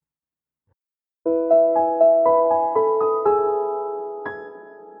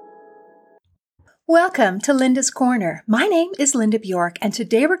Welcome to Linda's Corner. My name is Linda Bjork, and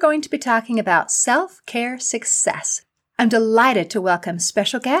today we're going to be talking about self-care success. I'm delighted to welcome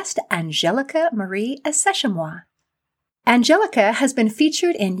special guest Angelica Marie Asseshamois. Angelica has been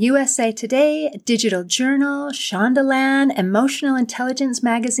featured in USA Today, Digital Journal, Shondaland, Emotional Intelligence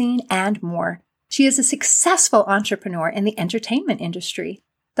Magazine, and more. She is a successful entrepreneur in the entertainment industry,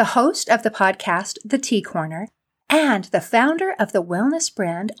 the host of the podcast The Tea Corner, and the founder of the wellness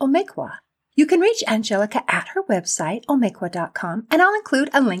brand Omequa. You can reach Angelica at her website, omequa.com, and I'll include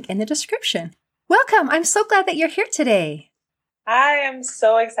a link in the description. Welcome. I'm so glad that you're here today. I am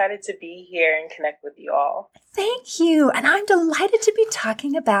so excited to be here and connect with you all. Thank you. And I'm delighted to be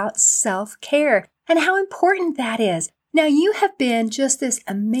talking about self-care and how important that is. Now, you have been just this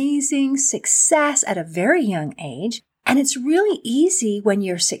amazing success at a very young age, and it's really easy when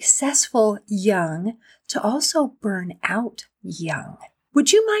you're successful young to also burn out young.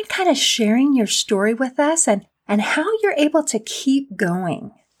 Would you mind kind of sharing your story with us and how you're able to keep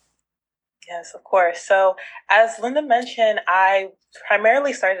going? Yes, of course. So as Linda mentioned, I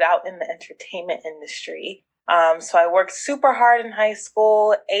primarily started out in the entertainment industry. So I worked super hard in high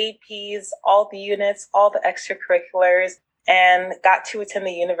school, APs, all the units, all the extracurriculars, and got to attend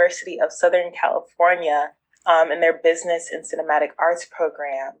the University of Southern California in their business and cinematic arts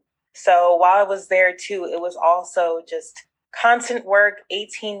program. So while I was there too, it was also just constant work,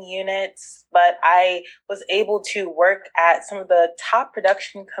 18 units, but I was able to work at some of the top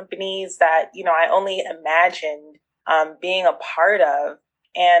production companies that, I only imagined being a part of.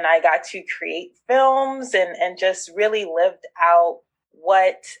 And I got to create films and just really lived out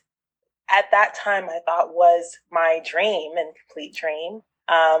what at that time I thought was my dream and complete dream.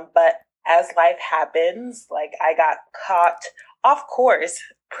 But as life happens, I got caught off course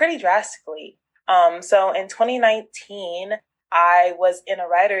pretty drastically. So in 2019, I was in a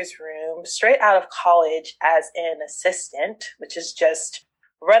writer's room straight out of college as an assistant, which is just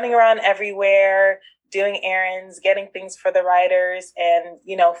running around everywhere, doing errands, getting things for the writers. And,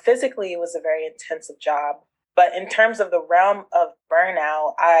 physically it was a very intensive job. But in terms of the realm of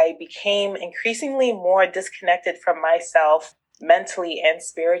burnout, I became increasingly more disconnected from myself mentally and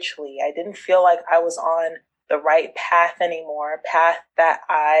spiritually. I didn't feel like I was on the right path anymore, a path that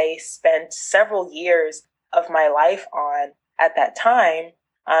I spent several years of my life on at that time.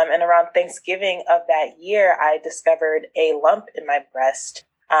 And around Thanksgiving of that year, I discovered a lump in my breast,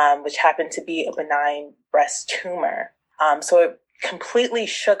 which happened to be a benign breast tumor. So it completely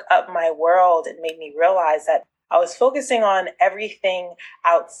shook up my world and made me realize that I was focusing on everything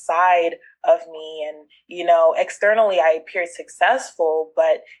outside of me. And, externally I appeared successful,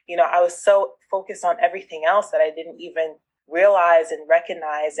 but, I was so focused on everything else that I didn't even realize and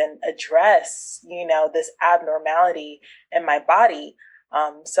recognize and address, this abnormality in my body.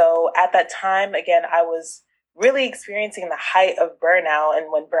 So at that time, again, I was really experiencing the height of burnout,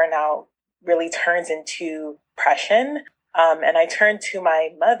 and when burnout really turns into depression. And I turned to my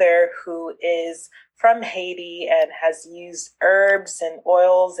mother, who is from Haiti and has used herbs and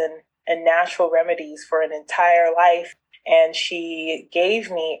oils and natural remedies for an entire life. And she gave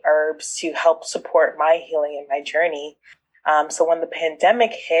me herbs to help support my healing and my journey. So when the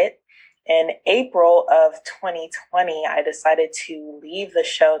pandemic hit in April of 2020, I decided to leave the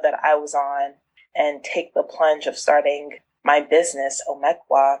show that I was on and take the plunge of starting my business,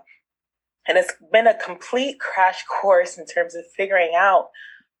 Omequa. And it's been a complete crash course in terms of figuring out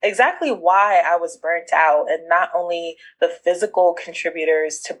exactly why I was burnt out, and not only the physical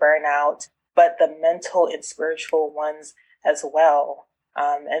contributors to burnout, but the mental and spiritual ones as well.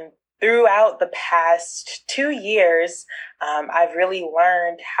 And throughout the past 2 years, I've really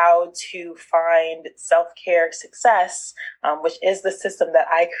learned how to find self-care success, which is the system that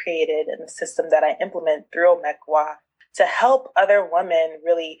I created and the system that I implement through Omequa to help other women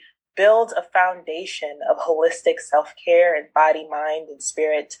really build a foundation of holistic self-care and body, mind, and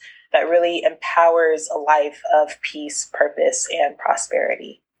spirit that really empowers a life of peace, purpose, and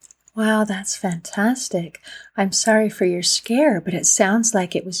prosperity. Wow, that's fantastic. I'm sorry for your scare, but it sounds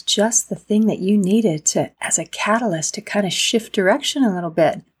like it was just the thing that you needed as a catalyst to kind of shift direction a little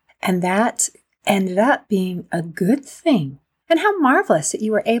bit. And that ended up being a good thing. And how marvelous that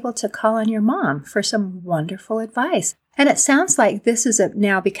you were able to call on your mom for some wonderful advice. And it sounds like this has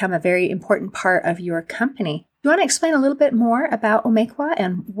now become a very important part of your company. Do you want to explain a little bit more about Omequa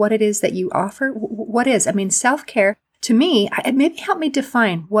and what it is that you offer? Self-care. To me, maybe help me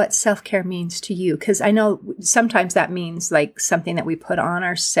define what self-care means to you, because I know sometimes that means like something that we put on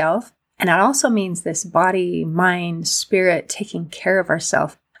ourselves, and it also means this body, mind, spirit, taking care of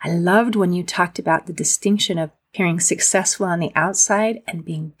ourselves. I loved when you talked about the distinction of appearing successful on the outside and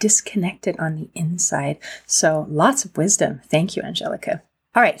being disconnected on the inside. So lots of wisdom. Thank you, Angelica.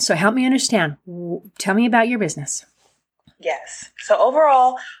 All right, so help me understand. Tell me about your business. Yes. So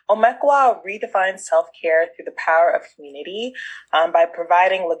overall, Omekwa redefines self-care through the power of community by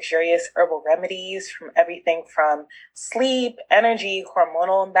providing luxurious herbal remedies from everything from sleep, energy,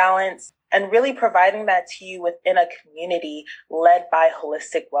 hormonal imbalance, and really providing that to you within a community led by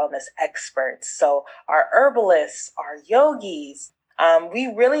holistic wellness experts. So our herbalists, our yogis, we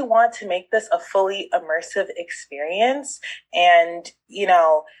really want to make this a fully immersive experience. And,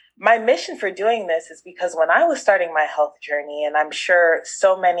 my mission for doing this is because when I was starting my health journey, and I'm sure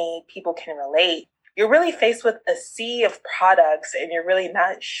so many people can relate, you're really faced with a sea of products and you're really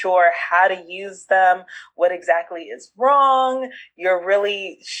not sure how to use them, what exactly is wrong. You're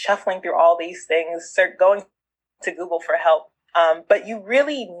really shuffling through all these things, going to Google for help. But you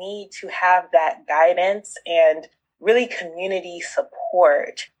really need to have that guidance and really community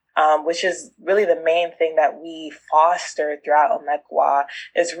support. Which is really the main thing that we foster throughout Omekwa,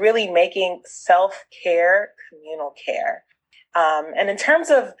 is really making self-care communal care. And in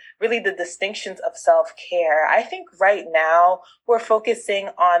terms of really the distinctions of self-care, I think right now we're focusing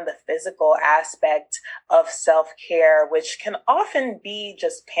on the physical aspect of self-care, which can often be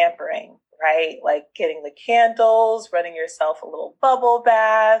just pampering, right? Like getting the candles, running yourself a little bubble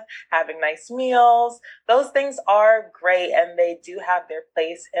bath, having nice meals. Those things are great and they do have their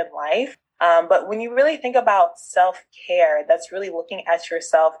place in life. But when you really think about self-care, that's really looking at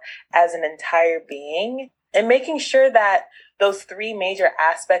yourself as an entire being and making sure that those three major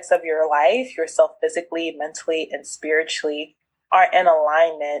aspects of your life, yourself physically, mentally, and spiritually, are in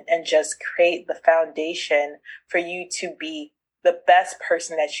alignment and just create the foundation for you to be the best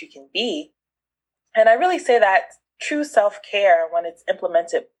person that you can be. And I really say that true self-care, when it's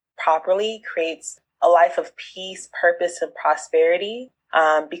implemented properly, creates a life of peace, purpose, and prosperity.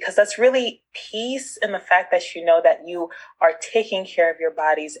 Because that's really peace in the fact that you know that you are taking care of your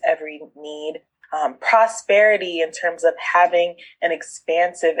body's every need. Prosperity in terms of having an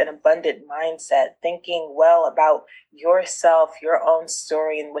expansive and abundant mindset, thinking well about yourself, your own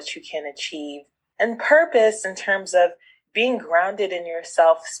story, and what you can achieve. And purpose in terms of being grounded in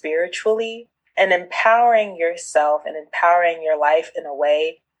yourself spiritually and empowering yourself and empowering your life in a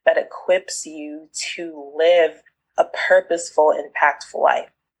way that equips you to live a purposeful, impactful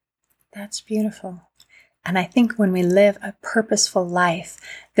life. That's beautiful. And I think when we live a purposeful life,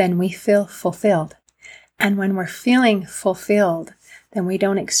 then we feel fulfilled. And when we're feeling fulfilled, then we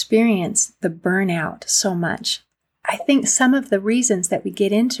don't experience the burnout so much. I think some of the reasons that we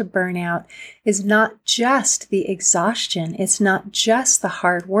get into burnout is not just the exhaustion. It's not just the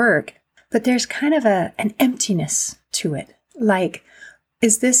hard work, but there's kind of an emptiness to it. Like,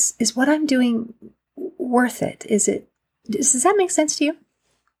 is what I'm doing worth it? Does that make sense to you?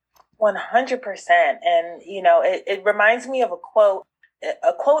 100%. And, it reminds me of a quote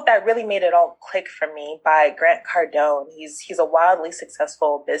that really made it all click for me by Grant Cardone. He's a wildly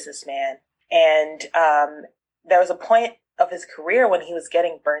successful businessman. And there was a point of his career when he was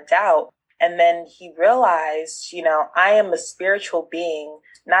getting burnt out. And then he realized, I am a spiritual being,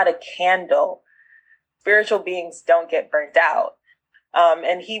 not a candle. Spiritual beings don't get burnt out.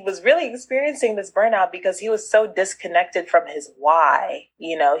 And he was really experiencing this burnout because he was so disconnected from his why.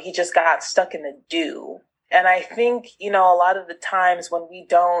 He just got stuck in the do. And I think, a lot of the times when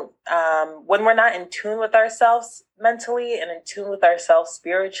when we're not in tune with ourselves mentally and in tune with ourselves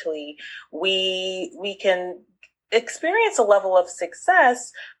spiritually, we can experience a level of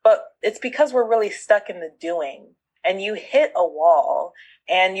success, but it's because we're really stuck in the doing. And you hit a wall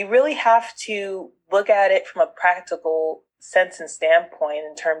and you really have to look at it from a practical sense and standpoint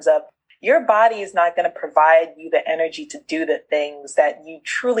in terms of your body is not going to provide you the energy to do the things that you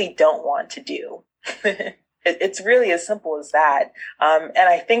truly don't want to do. It's really as simple as that. And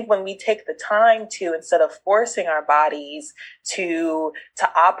I think when we take the time to, instead of forcing our bodies to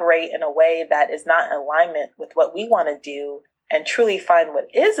operate in a way that is not in alignment with what we want to do and truly find what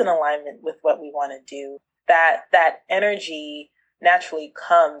is in alignment with what we want to do, that energy naturally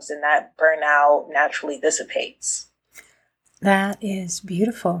comes and that burnout naturally dissipates. That is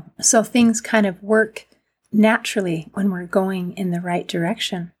beautiful. So things kind of work naturally when we're going in the right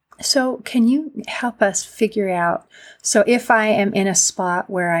direction. So can you help us figure out, so if I am in a spot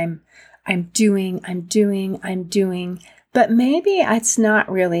where I'm doing, but maybe it's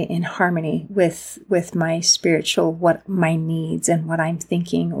not really in harmony with my spiritual, what my needs and what I'm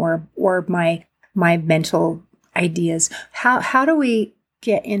thinking or my mental ideas. How do we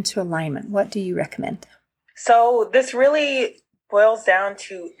get into alignment? What do you recommend? So this really boils down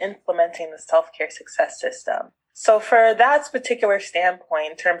to implementing the self-care success system. So for that particular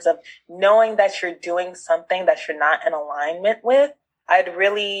standpoint, in terms of knowing that you're doing something that you're not in alignment with, I'd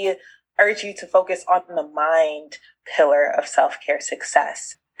really urge you to focus on the mind pillar of self-care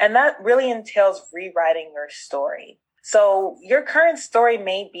success. And that really entails rewriting your story. So your current story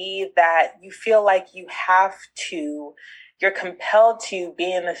may be that you feel like you're compelled to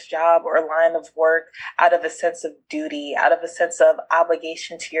be in this job or line of work out of a sense of duty, out of a sense of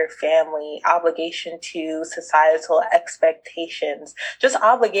obligation to your family, obligation to societal expectations, just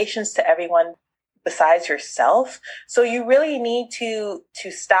obligations to everyone besides yourself. So you really need to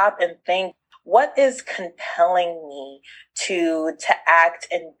stop and think, what is compelling me to act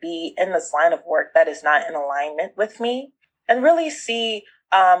and be in this line of work that is not in alignment with me? And really see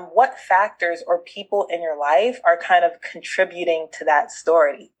what factors or people in your life are kind of contributing to that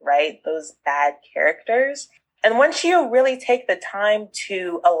story, right? Those bad characters. And once you really take the time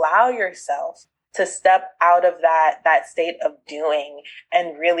to allow yourself to step out of that state of doing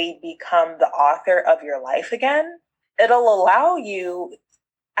and really become the author of your life again, it'll allow you.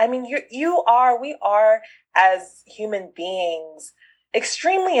 I mean, we are as human beings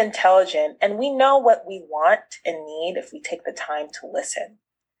extremely intelligent, and we know what we want and need if we take the time to listen.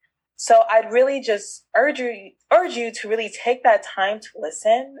 So I'd really just urge you to really take that time to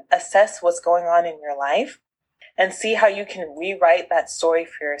listen, assess what's going on in your life, and see how you can rewrite that story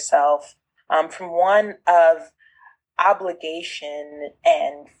for yourself from one of obligation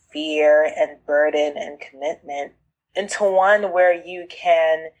and fear and burden and commitment into one where you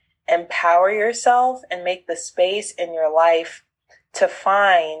can empower yourself and make the space in your life to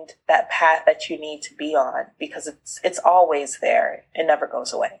find that path that you need to be on, because it's always there. It never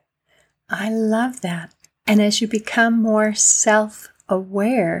goes away. I love that. And as you become more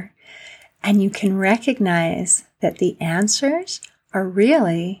self-aware and you can recognize that the answers are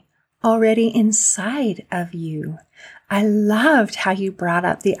really already inside of you. I loved how you brought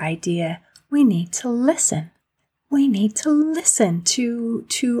up the idea we need to listen. We need to listen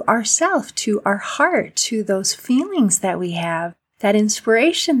to ourselves, to our heart, to those feelings that we have, that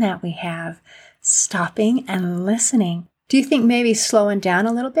inspiration that we have, stopping and listening. Do you think maybe slowing down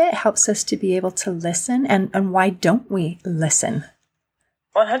a little bit helps us to be able to listen? And why don't we listen?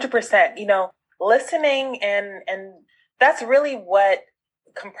 100%. Listening and that's really what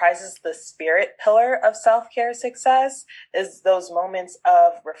comprises the spirit pillar of self-care success, is those moments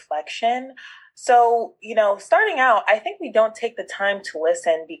of reflection. So, starting out, I think we don't take the time to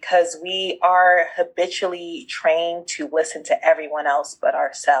listen because we are habitually trained to listen to everyone else but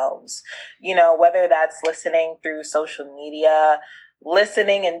ourselves. Whether that's listening through social media,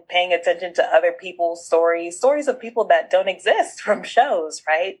 listening and paying attention to other people's stories of people that don't exist from shows,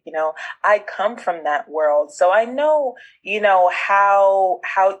 right? I come from that world. So I know,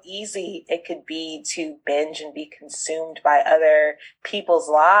 how easy it could be to binge and be consumed by other people's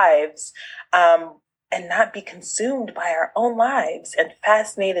lives, and not be consumed by our own lives and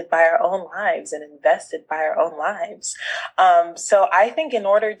fascinated by our own lives and invested by our own lives. So I think in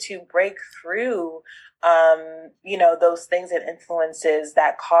order to break through those things and influences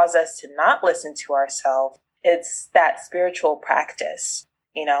that cause us to not listen to ourselves, it's that spiritual practice,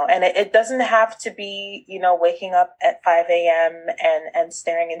 and it doesn't have to be, waking up at 5 a.m. and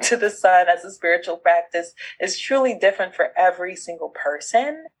staring into the sun as a spiritual practice. Is truly different for every single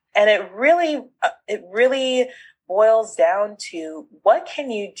person. And it really boils down to, what can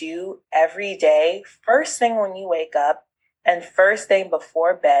you do every day, first thing when you wake up and first thing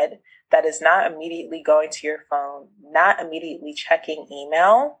before bed, that is not immediately going to your phone, not immediately checking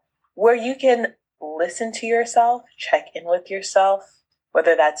email, where you can listen to yourself, check in with yourself,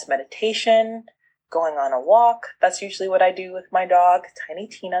 whether that's meditation, going on a walk. That's usually what I do with my dog, Tiny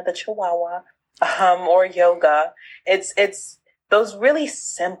Tina, the Chihuahua, or yoga. It's those really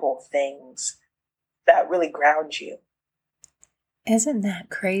simple things that really ground you. Isn't that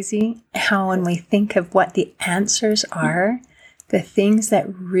crazy how when we think of what the answers are, the things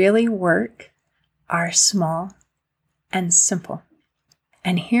that really work are small and simple.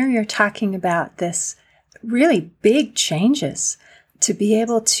 And here you're talking about this really big changes to be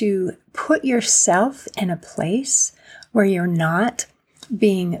able to put yourself in a place where you're not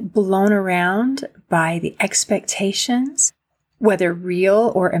being blown around by the expectations, whether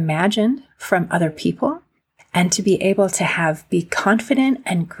real or imagined, from other people, and to be able to be confident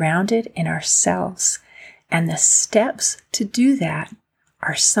and grounded in ourselves. And the steps to do that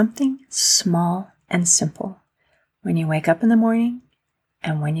are something small and simple. When you wake up in the morning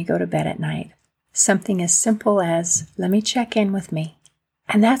and when you go to bed at night, something as simple as, let me check in with me.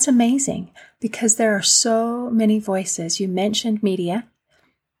 And that's amazing because there are so many voices. You mentioned media,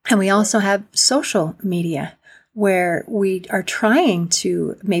 and we also have social media where we are trying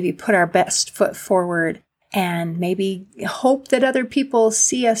to maybe put our best foot forward and maybe hope that other people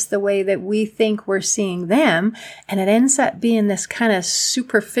see us the way that we think we're seeing them. And it ends up being this kind of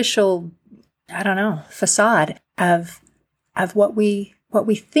superficial, facade of what we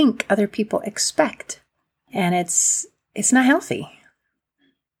think other people expect. And it's not healthy.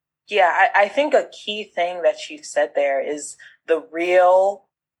 Yeah, I think a key thing that you said there is the real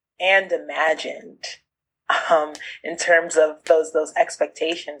and imagined, in terms of those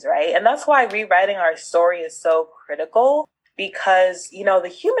expectations, right? And that's why rewriting our story is so critical, because, the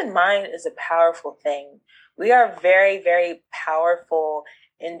human mind is a powerful thing. We are very, very powerful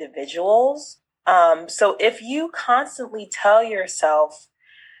individuals. So if you constantly tell yourself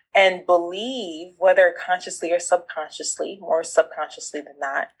and believe, whether consciously or subconsciously, more subconsciously than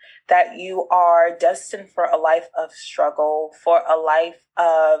not, that you are destined for a life of struggle, for a life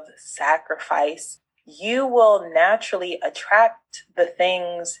of sacrifice, you will naturally attract the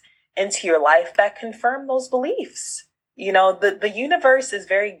things into your life that confirm those beliefs. The universe is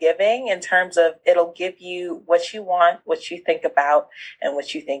very giving in terms of it'll give you what you want, what you think about, and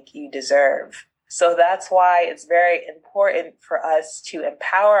what you think you deserve. So that's why it's very important for us to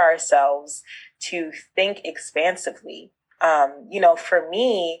empower ourselves to think expansively. For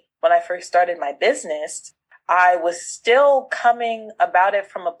me, when I first started my business, I was still coming about it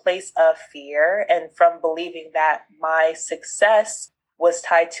from a place of fear and from believing that my success was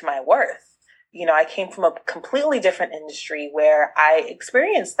tied to my worth. I came from a completely different industry where I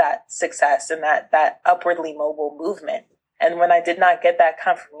experienced that success and that upwardly mobile movement. And when I did not get that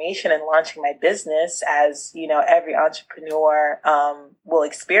confirmation in launching my business, as every entrepreneur will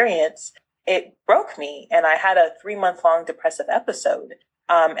experience, it broke me. And I had a 3-month-long depressive episode.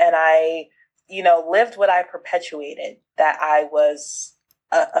 And I, lived what I perpetuated, that I was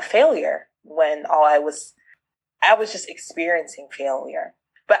a failure when I was just experiencing failure.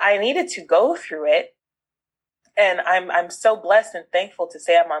 But I needed to go through it. And I'm so blessed and thankful to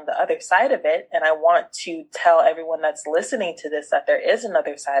say I'm on the other side of it. And I want to tell everyone that's listening to this that there is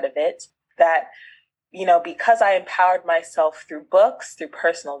another side of it, that, because I empowered myself through books, through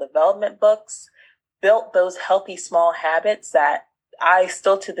personal development books, built those healthy small habits that I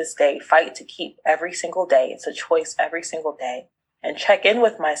still to this day fight to keep every single day. It's a choice every single day, and check in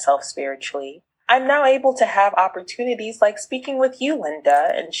with myself spiritually. I'm now able to have opportunities like speaking with you,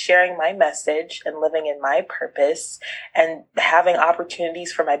 Linda, and sharing my message and living in my purpose, and having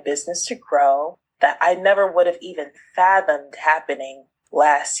opportunities for my business to grow that I never would have even fathomed happening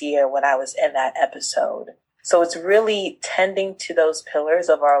last year when I was in that episode. So it's really tending to those pillars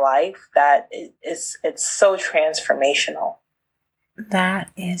of our life that it's so transformational. That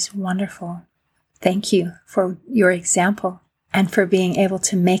is wonderful. Thank you for your example and for being able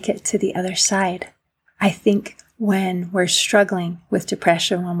to make it to the other side. I think when we're struggling with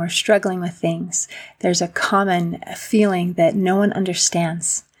depression, when we're struggling with things, there's a common feeling that no one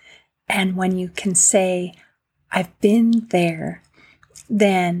understands. And when you can say, I've been there,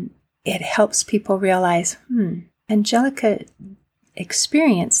 then it helps people realize, Angelica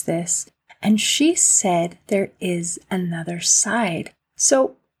experienced this, and she said there is another side.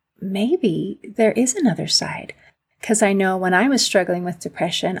 So maybe there is another side. Because I know when I was struggling with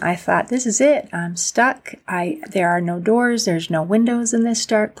depression, I thought, this is it. I'm stuck. There are no doors. There's no windows in this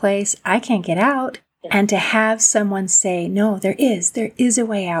dark place. I can't get out. And to have someone say, no, there is a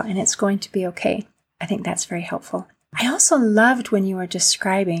way out, and it's going to be okay. I think that's very helpful. I also loved when you were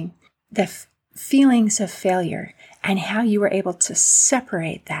describing the feelings of failure and how you were able to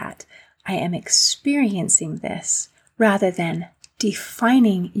separate that. I am experiencing this rather than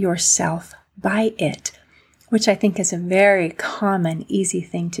defining yourself by it, which I think is a very common, easy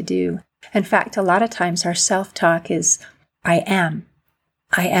thing to do. In fact, a lot of times our self-talk is, I am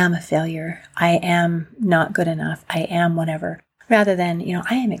a failure. I am not good enough. I am whatever. Rather than,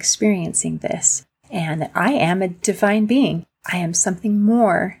 I am experiencing this, and I am a divine being. I am something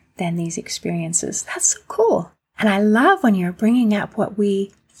more than these experiences. That's so cool. And I love when you're bringing up what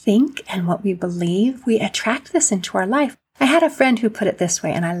we think and what we believe. We attract this into our life. I had a friend who put it this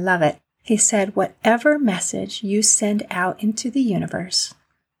way, and I love it. He said, whatever message you send out into the universe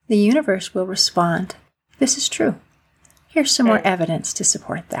will respond. This is true. Here's some more evidence to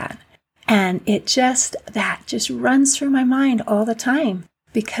support that. And that just runs through my mind all the time,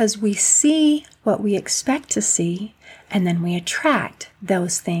 because we see what we expect to see, and then we attract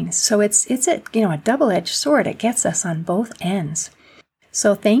those things. So it's a double-edged sword. It gets us on both ends.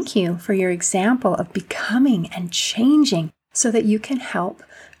 So thank you for your example of becoming and changing so that you can help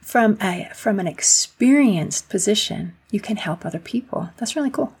from an experienced position. You can help other people. That's really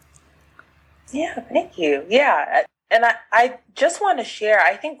cool. Yeah, thank you. Yeah. And I just want to share,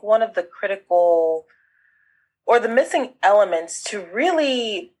 I think one of the critical or the missing elements to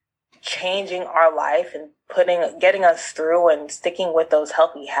really changing our life and getting us through and sticking with those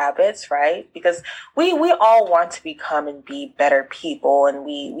healthy habits, right? Because we all want to become and be better people, and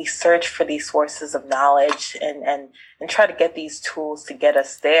we search for these sources of knowledge and try to get these tools to get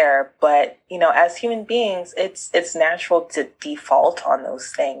us there. But as human beings, it's natural to default on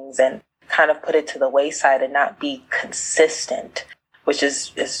those things and kind of put it to the wayside and not be consistent, which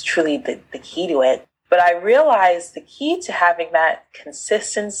is truly the key to it. But I realized the key to having that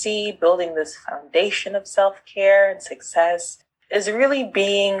consistency, building this foundation of self-care and success, is really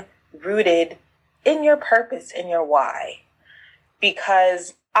being rooted in your purpose, in your why.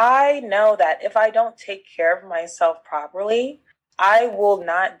 Because I know that if I don't take care of myself properly, I will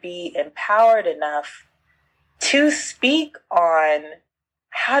not be empowered enough to speak on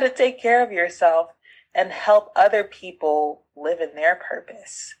how to take care of yourself and help other people live in their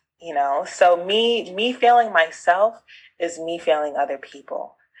purpose. So me failing myself is me failing other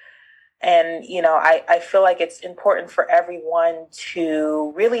people. And, I feel like it's important for everyone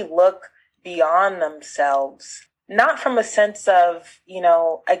to really look beyond themselves, not from a sense of,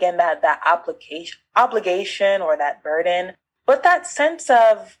 again, that obligation or that burden, but that sense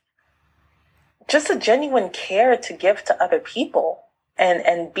of just a genuine care to give to other people.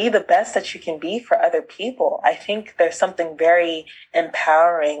 And be the best that you can be for other people. I think there's something very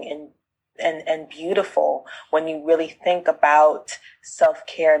empowering and beautiful when you really think about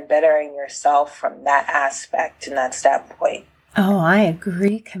self-care and bettering yourself from that aspect and that standpoint. Oh, I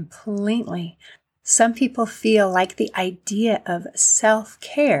agree completely. Some people feel like the idea of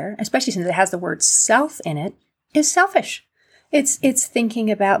self-care, especially since it has the word self in it, is selfish. It's thinking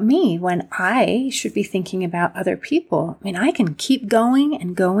about me when I should be thinking about other people. I mean, I can keep going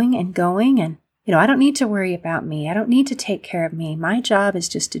and going and going, and I don't need to worry about me. I don't need to take care of me. My job is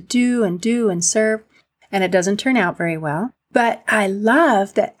just to do and serve, and it doesn't turn out very well. But I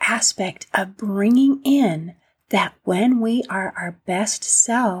love the aspect of bringing in that when we are our best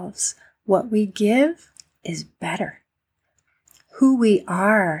selves, what we give is better. Who we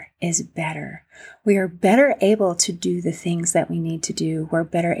are is better. We are better able to do the things that we need to do. We're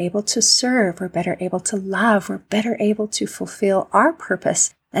better able to serve. We're better able to love. We're better able to fulfill our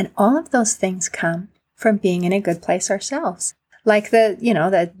purpose. And all of those things come from being in a good place ourselves. Like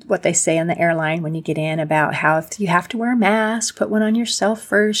what they say on the airline when you get in about how you have to wear a mask, put one on yourself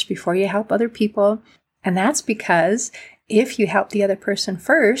first before you help other people. And that's because if you help the other person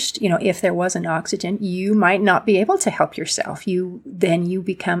first, if there wasn't oxygen, you might not be able to help yourself. Then you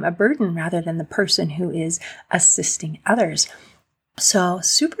become a burden rather than the person who is assisting others. So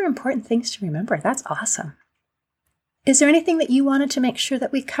super important things to remember. That's awesome. Is there anything that you wanted to make sure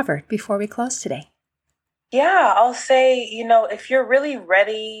that we covered before we close today? Yeah, I'll say, if you're really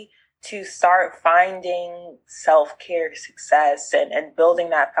ready to start finding self-care success and building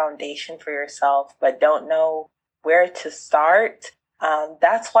that foundation for yourself, but don't know where to start,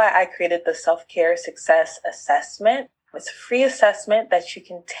 that's why I created the Self-Care Success Assessment. It's a free assessment that you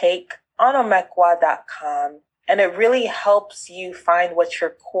can take on omekwa.com, and it really helps you find what your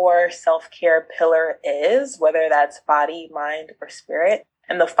core self-care pillar is, whether that's body, mind, or spirit,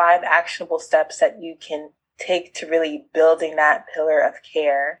 and the 5 actionable steps that you can take to really building that pillar of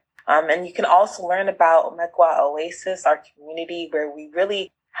care. And you can also learn about Omekwa Oasis, our community, where we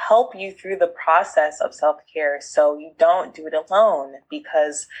really help you through the process of self-care so you don't do it alone,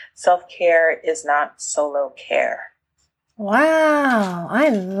 because self-care is not solo care. Wow, I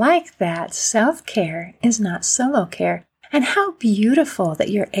like that. Self-care is not solo care. And how beautiful that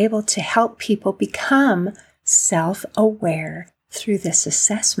you're able to help people become self-aware through this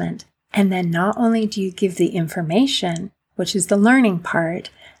assessment. And then not only do you give the information, which is the learning part,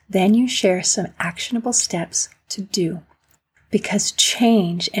 then you share some actionable steps to do. Because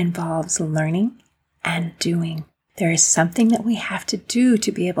change involves learning and doing. There is something that we have to do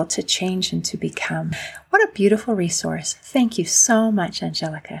to be able to change and to become. What a beautiful resource. Thank you so much,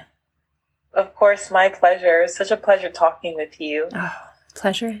 Angelica. Of course, my pleasure. It's such a pleasure talking with you. Oh,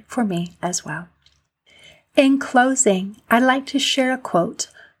 pleasure for me as well. In closing, I'd like to share a quote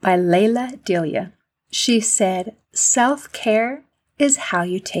by Laila Delia. She said, "Self-care is how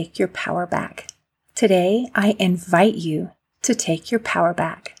you take your power back." Today, I invite you to take your power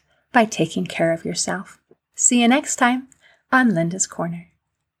back by taking care of yourself. See you next time on Linda's Corner.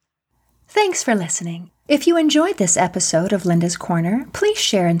 Thanks for listening. If you enjoyed this episode of Linda's Corner, please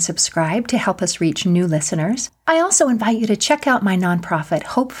share and subscribe to help us reach new listeners. I also invite you to check out my nonprofit,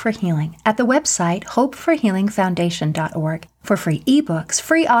 Hope for Healing, at the website hopeforhealingfoundation.org for free ebooks,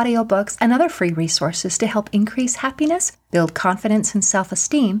 free audiobooks, and other free resources to help increase happiness, build confidence and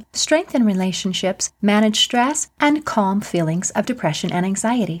self-esteem, strengthen relationships, manage stress, and calm feelings of depression and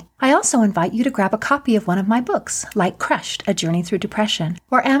anxiety. I also invite you to grab a copy of one of my books, like Crushed, A Journey Through Depression,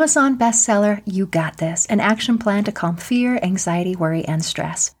 or Amazon bestseller, You Got This, an action plan to calm fear, anxiety, worry, and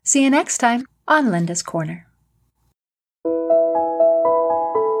stress. See you next time on Linda's Corner.